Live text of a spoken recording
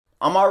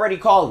I'm already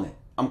calling it.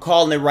 I'm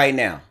calling it right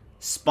now.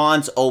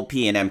 Spawn's OP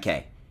in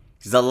MK.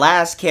 He's the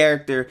last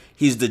character.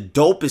 He's the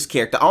dopest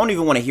character. I don't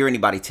even want to hear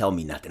anybody tell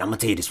me nothing. I'm going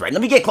to tell you this right.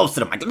 Let me get close to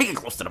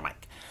the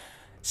mic.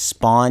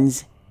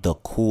 Spawn's the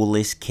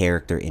coolest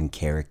character in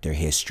character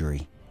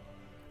history.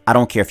 I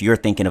don't care if you're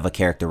thinking of a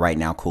character right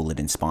now cooler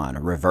than Spawn.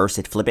 Reverse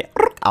it, flip it.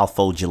 I'll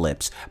fold your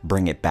lips.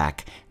 Bring it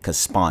back. Because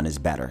Spawn is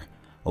better.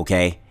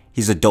 Okay?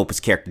 He's the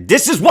dopest character.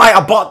 This is why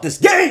I bought this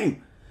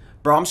game!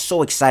 Bro, I'm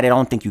so excited. I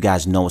don't think you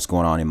guys know what's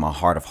going on in my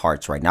heart of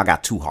hearts right now. I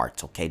got 2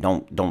 hearts, okay?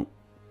 Don't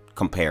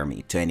compare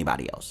me to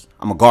anybody else.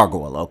 I'm a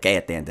gargoyle, okay,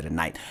 at the end of the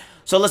night.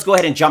 So let's go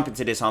ahead and jump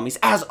into this, homies.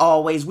 As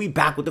always, we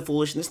back with the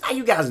foolishness. Now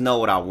you guys know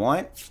what I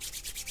want.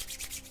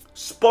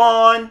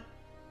 Spawn.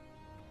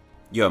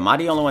 Yo, am I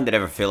the only one that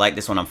ever feel like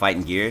this when I'm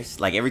fighting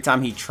Gears? Like, every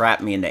time he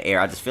trapped me in the air,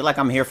 I just feel like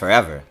I'm here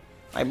forever.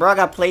 Like, bro, I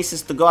got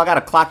places to go. I got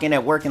to clock in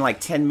at work in like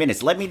 10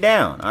 minutes. Let me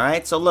down, all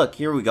right? So, look,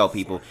 here we go,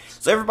 people.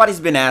 So,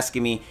 everybody's been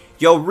asking me,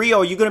 yo,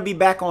 Rio, you going to be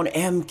back on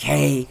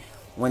MK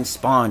when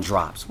Spawn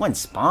drops? When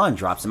Spawn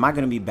drops, am I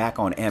going to be back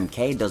on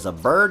MK? Does a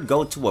bird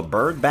go to a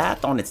bird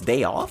bath on its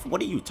day off?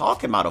 What are you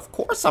talking about? Of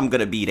course I'm going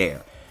to be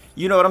there.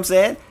 You know what I'm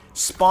saying?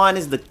 Spawn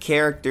is the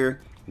character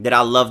that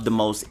I love the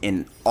most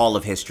in all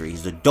of history.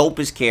 He's the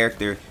dopest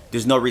character.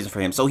 There's no reason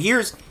for him. So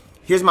here's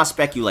my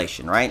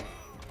speculation, right?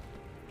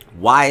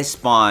 Why is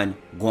Spawn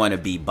going to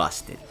be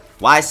busted?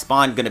 Why is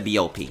Spawn going to be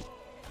OP?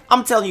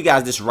 I'm telling you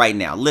guys this right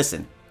now.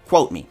 Listen,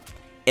 quote me.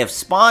 If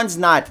Spawn's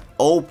not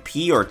OP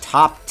or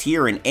top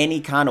tier in any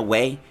kind of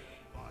way,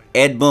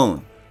 Ed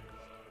Boon,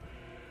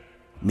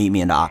 meet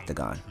me in the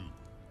octagon.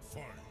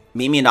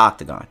 Meet me in the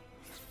octagon.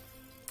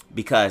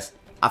 Because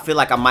I feel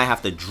like I might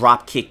have to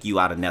drop kick you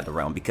out of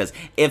NetherRealm. Because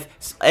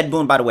if Ed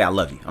Boon, by the way, I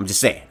love you. I'm just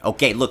saying.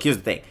 Okay, look, here's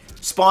the thing.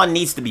 Spawn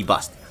needs to be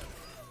busted.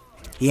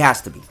 He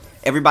has to be.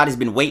 Everybody's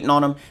been waiting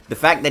on him. The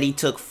fact that he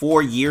took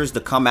 4 years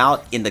to come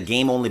out and the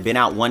game only been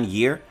out 1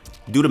 year.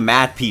 Do the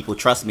math, people.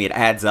 Trust me, it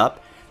adds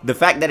up. The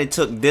fact that it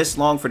took this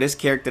long for this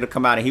character to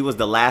come out and he was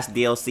the last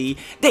DLC.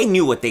 They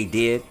knew what they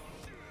did.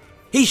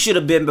 He should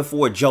have been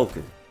before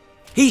Joker.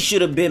 He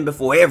should have been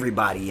before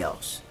everybody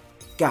else.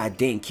 God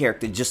dang,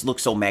 character just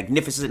looks so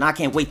magnificent. And I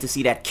can't wait to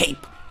see that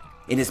cape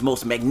in its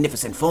most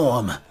magnificent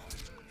form.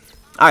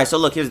 Alright, so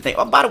look, here's the thing.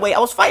 Oh, by the way, I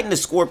was fighting the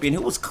Scorpion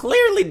who was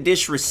clearly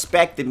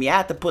disrespecting me. I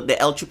had to put the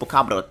El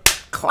Chupacabra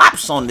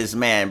claps on this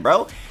man,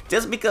 bro.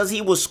 Just because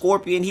he was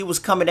Scorpion, he was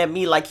coming at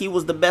me like he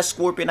was the best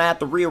Scorpion. I had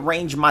to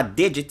rearrange my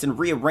digits and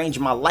rearrange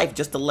my life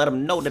just to let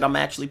him know that I'm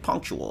actually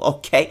punctual,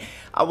 okay?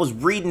 I was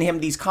reading him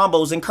these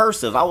combos in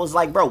cursive. I was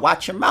like, bro,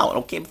 watch your mouth,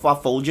 okay, before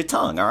I fold your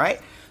tongue, alright?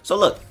 So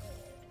look.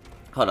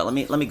 Hold on,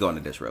 let me go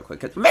into this real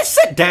quick. Man,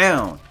 sit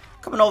down.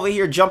 Coming over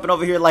here, jumping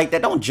over here like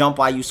that. Don't jump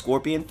while you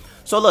Scorpion.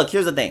 So look,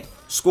 here's the thing.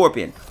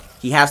 Scorpion,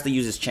 he has to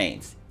use his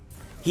chains.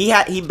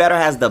 He better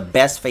has the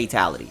best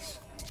fatalities.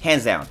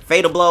 Hands down.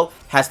 Fatal Blow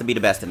has to be the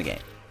best in the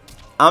game.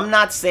 I'm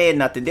not saying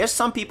nothing. There's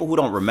some people who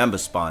don't remember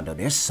Spawn, though.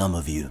 There's some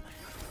of you.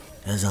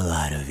 There's a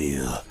lot of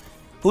you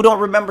who don't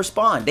remember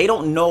Spawn. They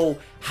don't know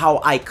how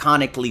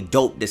iconically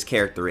dope this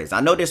character is.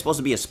 I know there's supposed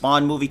to be a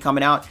Spawn movie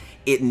coming out.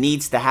 It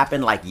needs to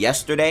happen like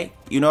yesterday.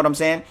 You know what I'm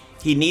saying?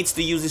 He needs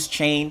to use his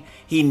chain.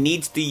 He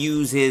needs to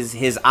use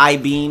his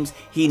I-beams.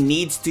 He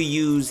needs to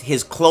use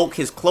his cloak.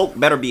 His cloak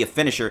better be a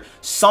finisher.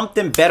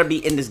 Something better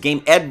be in this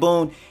game. Ed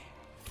Boon,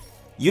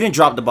 you didn't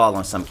drop the ball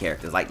on some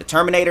characters. Like the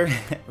Terminator,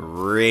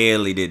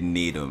 really didn't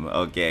need him.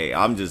 Okay,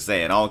 I'm just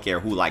saying. I don't care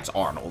who likes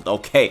Arnold.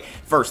 Okay,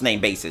 first name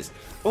basis.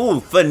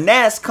 Ooh,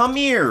 Finesse, come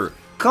here.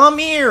 Come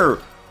here.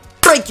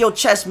 Break your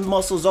chest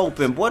muscles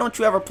open. Boy, don't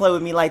you ever play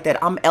with me like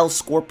that. I'm El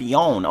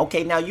Scorpion.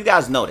 Okay, now you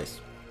guys notice.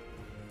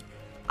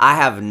 I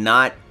have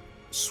not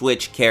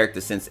switched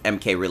characters since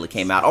MK really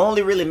came out. I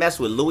only really messed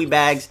with Louis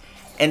Bags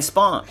and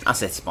Spawn. I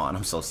said Spawn.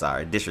 I'm so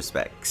sorry.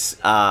 Disrespect.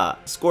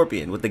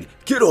 Scorpion with the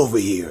get over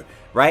here,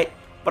 right?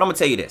 But I'm going to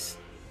tell you this.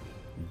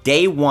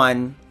 Day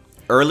one,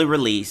 early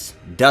release,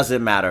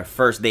 doesn't matter.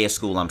 First day of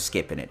school, I'm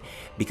skipping it.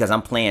 Because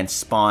I'm playing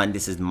Spawn.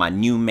 This is my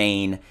new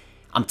main.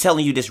 I'm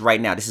telling you this right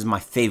now. This is my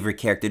favorite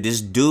character.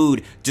 This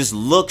dude just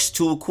looks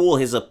too cool.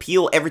 His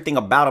appeal, everything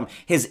about him.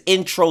 His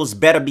intros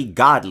better be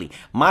godly.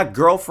 My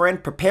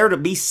girlfriend, prepare to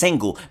be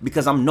single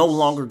because I'm no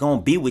longer going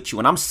to be with you.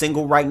 And I'm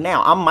single right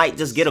now. I might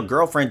just get a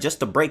girlfriend just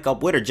to break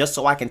up with her just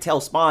so I can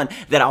tell Spawn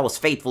that I was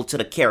faithful to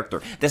the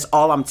character. That's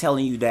all I'm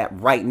telling you that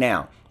right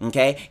now.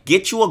 Okay?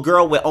 Get you a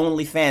girl with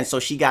OnlyFans so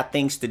she got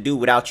things to do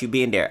without you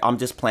being there. I'm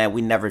just playing.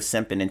 We never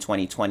simping in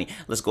 2020.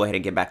 Let's go ahead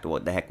and get back to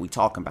what the heck we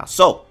talking about.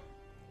 So,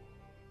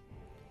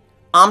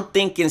 I'm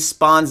thinking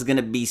Spawn's going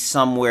to be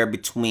somewhere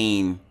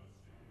between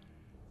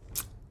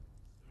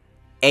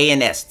A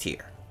and S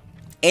tier.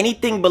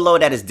 Anything below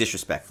that is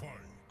disrespectful.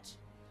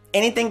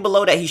 Anything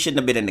below that he shouldn't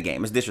have been in the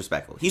game is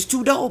disrespectful. He's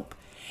too dope.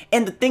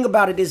 And the thing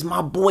about it is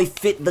my boy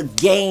fit the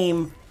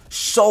game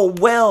so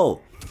well.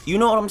 You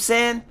know what I'm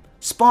saying?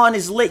 Spawn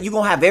is lit. You're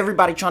going to have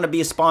everybody trying to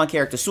be a Spawn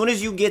character. As soon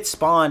as you get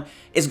Spawn,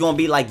 it's going to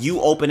be like you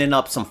opening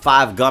up some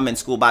 5 gum in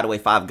school. By the way,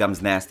 5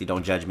 gum's nasty.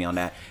 Don't judge me on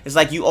that. It's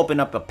like you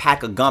open up a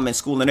pack of gum in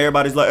school and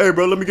everybody's like, hey,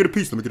 bro, let me get a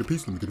piece. Let me get a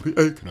piece. Let me get a piece.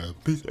 Hey, can I have a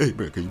piece? Hey,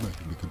 bro, can you make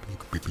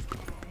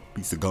a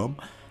piece of gum?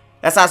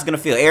 That's how it's going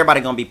to feel.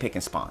 Everybody going to be picking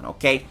Spawn,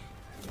 okay?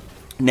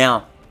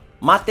 Now,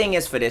 my thing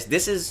is for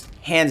this is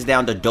hands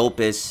down the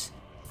dopest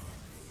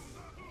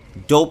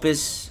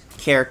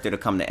character to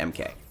come to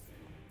MK.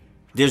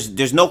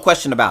 There's no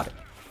question about it.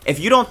 If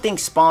you don't think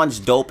Spawn's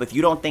dope, if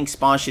you don't think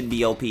Spawn should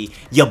be OP,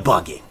 you're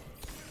bugging.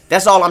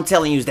 That's all I'm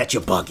telling you is that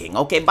you're bugging.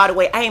 Okay, by the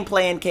way, I ain't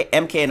playing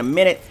MK in a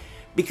minute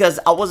because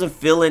I wasn't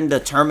feeling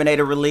the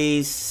Terminator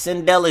release.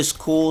 Sindel is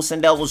cool.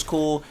 Sindel was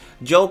cool.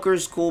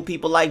 Joker's cool.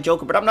 People like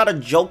Joker, but I'm not a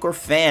Joker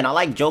fan. I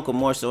like Joker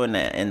more so in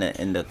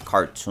the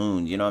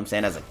cartoons. You know what I'm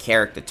saying? As a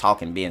character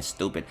talking, being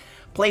stupid.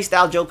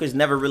 Playstyle Joker's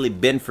never really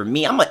been for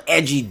me. I'm an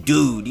edgy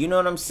dude. You know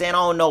what I'm saying? I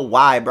don't know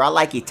why, bro. I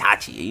like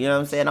Itachi. You know what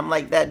I'm saying? I'm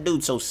like that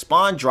dude. So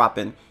Spawn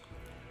dropping,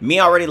 me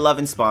already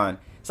loving Spawn,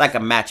 it's like a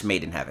match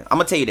made in heaven. I'm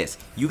going to tell you this.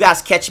 You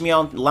guys catch me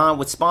online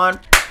with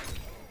Spawn,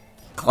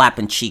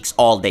 clapping cheeks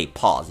all day.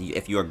 Pause.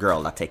 If you're a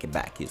girl, I take it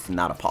back. It's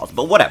not a pause.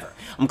 But whatever.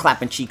 I'm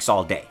clapping cheeks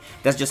all day.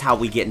 That's just how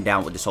we getting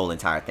down with this whole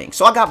entire thing.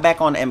 So I got back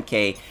on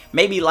MK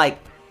maybe like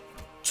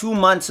 2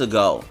 months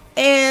ago.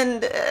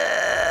 And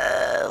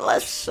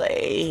let's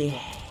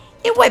say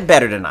it went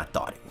better than I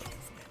thought it would.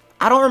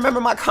 I don't remember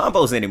my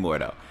combos anymore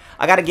though.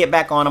 I gotta get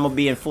back on. I'm gonna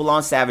be in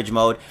full-on savage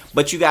mode.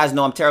 But you guys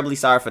know I'm terribly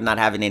sorry for not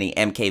having any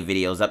MK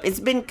videos up.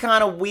 It's been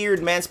kind of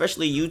weird, man.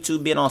 Especially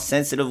YouTube being all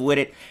sensitive with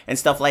it and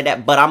stuff like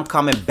that. But I'm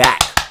coming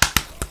back.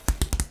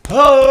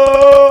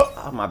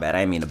 Oh, my bad. I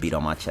didn't mean to beat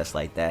on my chest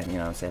like that. You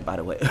know what I'm saying? By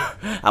the way,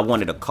 I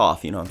wanted to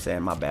cough. You know what I'm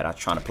saying? My bad. I was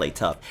trying to play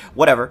tough.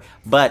 Whatever.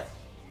 But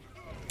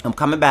I'm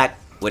coming back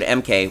with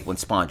MK when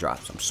Spawn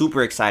drops. I'm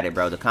super excited,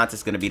 bro. The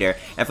content's gonna be there.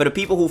 And for the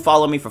people who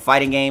follow me for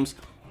fighting games,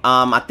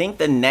 I think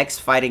the next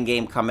fighting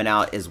game coming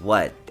out is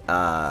what?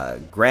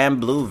 Grand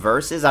Blue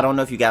Versus. I don't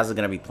know if you guys are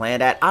gonna be playing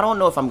that. I don't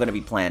know if I'm gonna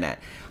be playing that.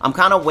 I'm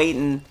kind of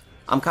waiting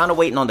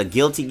on the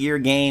Guilty Gear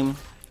game,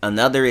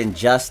 another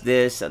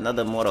Injustice,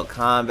 another Mortal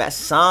Kombat,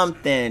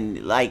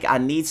 something. Like, I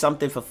need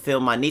something to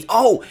fulfill my needs.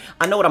 Oh,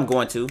 I know what I'm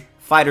going to.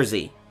 Fighter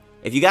Z.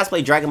 If you guys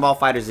play Dragon Ball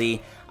Fighter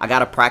Z, I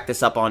gotta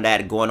practice up on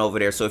that going over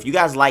there. So if you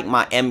guys like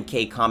my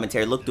MK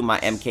commentary, look through my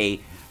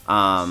MK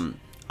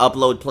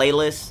upload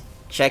playlist.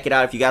 Check it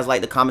out. If you guys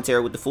like the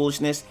commentary with the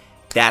foolishness,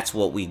 that's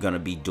what we're gonna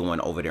be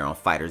doing over there on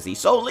Fighter Z.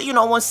 So, you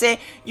know, once said,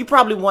 you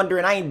probably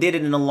wondering, I ain't did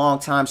it in a long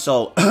time.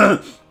 So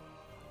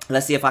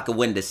let's see if I could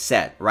win this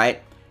set,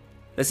 right?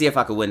 Let's see if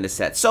I could win this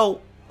set.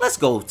 So let's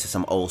go to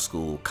some old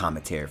school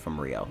commentary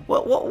from Rio.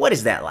 What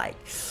is that like?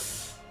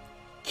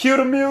 Cue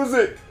the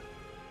music.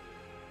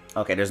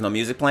 Okay, there's no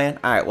music playing?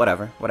 Alright,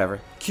 whatever.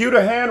 Cue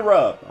the hand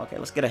rub. Okay,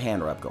 let's get a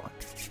hand rub going.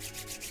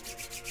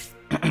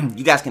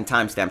 You guys can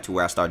timestamp to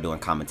where I start doing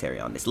commentary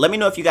on this. Let me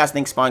know if you guys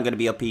think Spawn gonna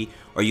be OP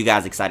or you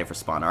guys excited for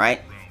Spawn,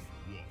 alright?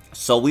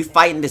 So we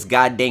fighting this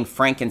goddamn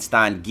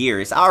Frankenstein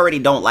Gears. I already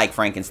don't like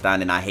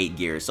Frankenstein and I hate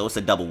Gears, so it's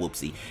a double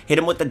whoopsie. Hit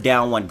him with the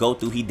down one, go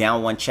through, he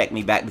down one, check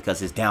me back because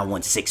his down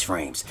one 6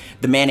 frames.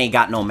 The man ain't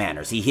got no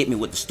manners. He hit me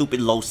with the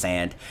stupid low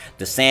sand.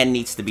 The sand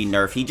needs to be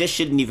nerfed. He just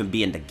shouldn't even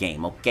be in the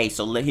game, okay?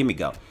 So here we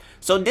go.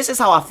 So this is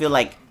how I feel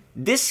like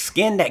this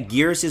skin that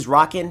Gears is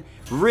rocking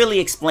really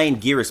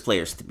explained Gears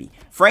players to me.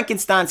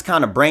 Frankenstein's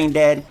kind of brain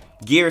dead.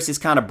 Gears is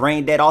kind of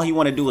brain dead. All he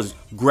want to do is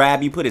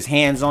grab you, put his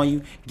hands on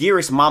you.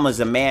 Gears' mama's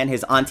a man,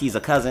 his auntie's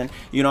a cousin.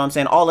 You know what I'm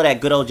saying? All of that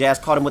good old jazz.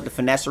 Caught him with the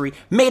finessery.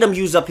 Made him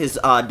use up his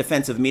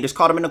defensive meters.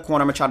 Caught him in the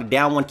corner. I'm going to try to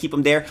down one, keep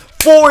him there.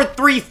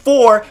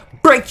 4-3-4.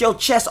 Break your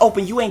chest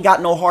open. You ain't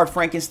got no hard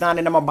Frankenstein,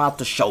 and I'm about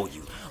to show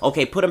you.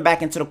 Okay, put him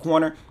back into the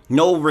corner.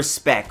 No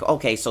respect.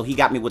 Okay, so he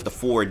got me with the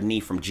forward knee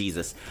from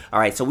Jesus. All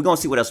right, so we're going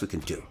to see what else we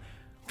can do.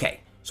 Okay.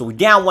 So we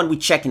down one, we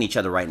checking each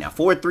other right now.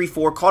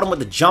 4-3-4, caught him with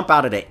the jump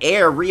out of the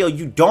air. Rio,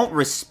 you don't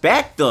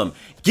respect them.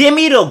 Give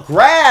me the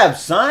grab,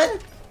 son.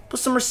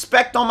 Put some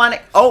respect on my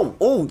neck.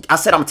 Oh, I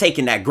said I'm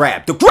taking that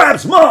grab. The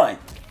grab's mine.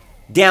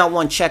 Down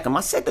one, check him.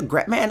 I said the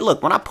grab. Man,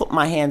 look, when I put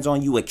my hands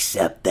on you,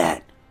 accept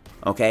that.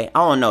 Okay, I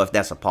don't know if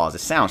that's a pause.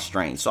 It sounds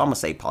strange, so I'm going to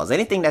say pause.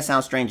 Anything that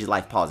sounds strange in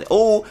life, pause it.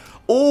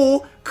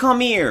 Oh, come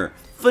here.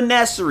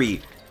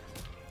 Finessery.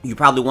 You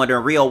probably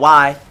wondering, Rio,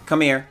 why? Come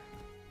here.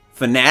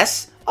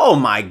 Finesse. Oh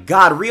my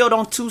God, Rio,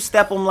 don't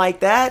two-step him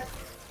like that.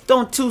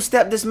 Don't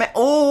two-step this man.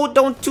 Oh,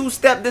 don't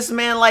two-step this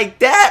man like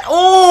that.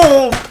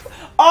 Oh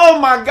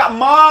my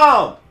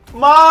God,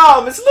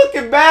 Mom, it's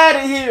looking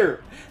bad in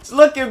here. It's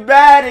looking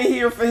bad in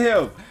here for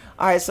him.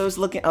 All right, so it's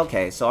looking,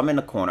 okay, so I'm in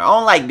the corner. I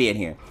don't like being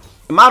here.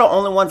 Am I the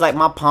only ones like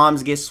my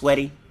palms get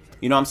sweaty?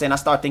 You know what I'm saying? I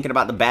start thinking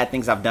about the bad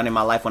things I've done in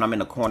my life when I'm in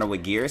the corner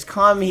with Gears.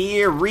 Come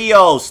here,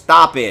 Rio,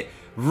 stop it.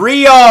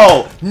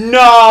 Rio,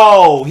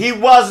 no, he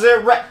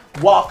wasn't right.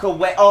 Walk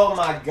away. Oh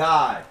my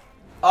God.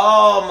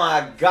 Oh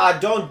my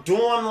God. Don't do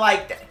him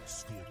like that.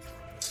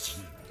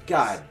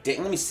 God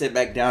damn. Let me sit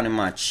back down in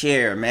my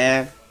chair,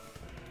 man.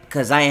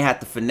 Because I ain't have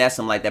to finesse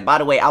him like that. By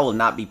the way, I will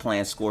not be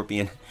playing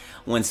Scorpion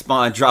when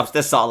Spawn drops.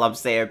 That's all I'm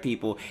saying,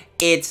 people.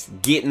 It's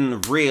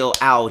getting real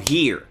out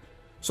here.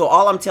 So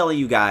all I'm telling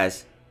you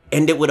guys,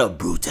 end it with a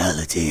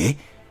brutality.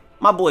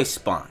 My boy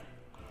Spawn.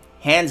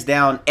 Hands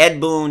down, Ed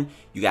Boon,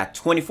 you got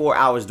 24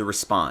 hours to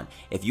respond.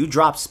 If you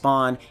drop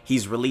Spawn,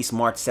 he's released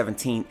March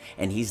 17th,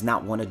 and he's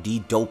not one of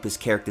the dopest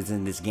characters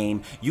in this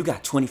game. You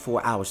got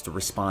 24 hours to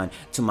respond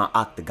to my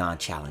Octagon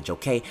challenge,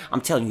 okay?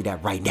 I'm telling you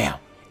that right now.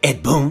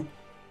 Ed Boon,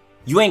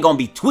 you ain't gonna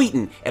be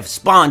tweeting if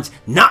Spawn's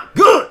not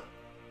good.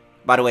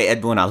 By the way,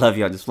 Ed Boon, I love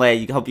you on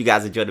display. Hope you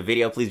guys enjoyed the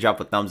video. Please drop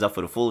a thumbs up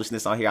for the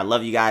foolishness on here. I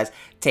love you guys.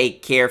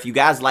 Take care. If you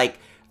guys like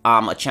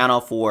a channel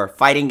for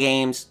fighting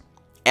games,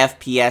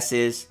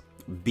 FPSs,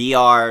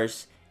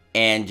 BRs,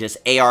 and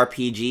just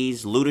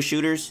ARPGs, looter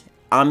shooters,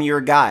 I'm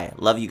your guy.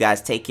 Love you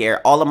guys. Take care.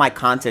 All of my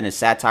content is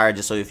satire,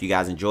 just so if you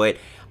guys enjoy it.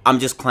 I'm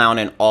just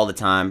clowning all the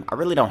time. I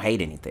really don't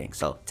hate anything.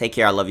 So take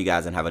care. I love you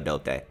guys and have a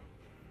dope day.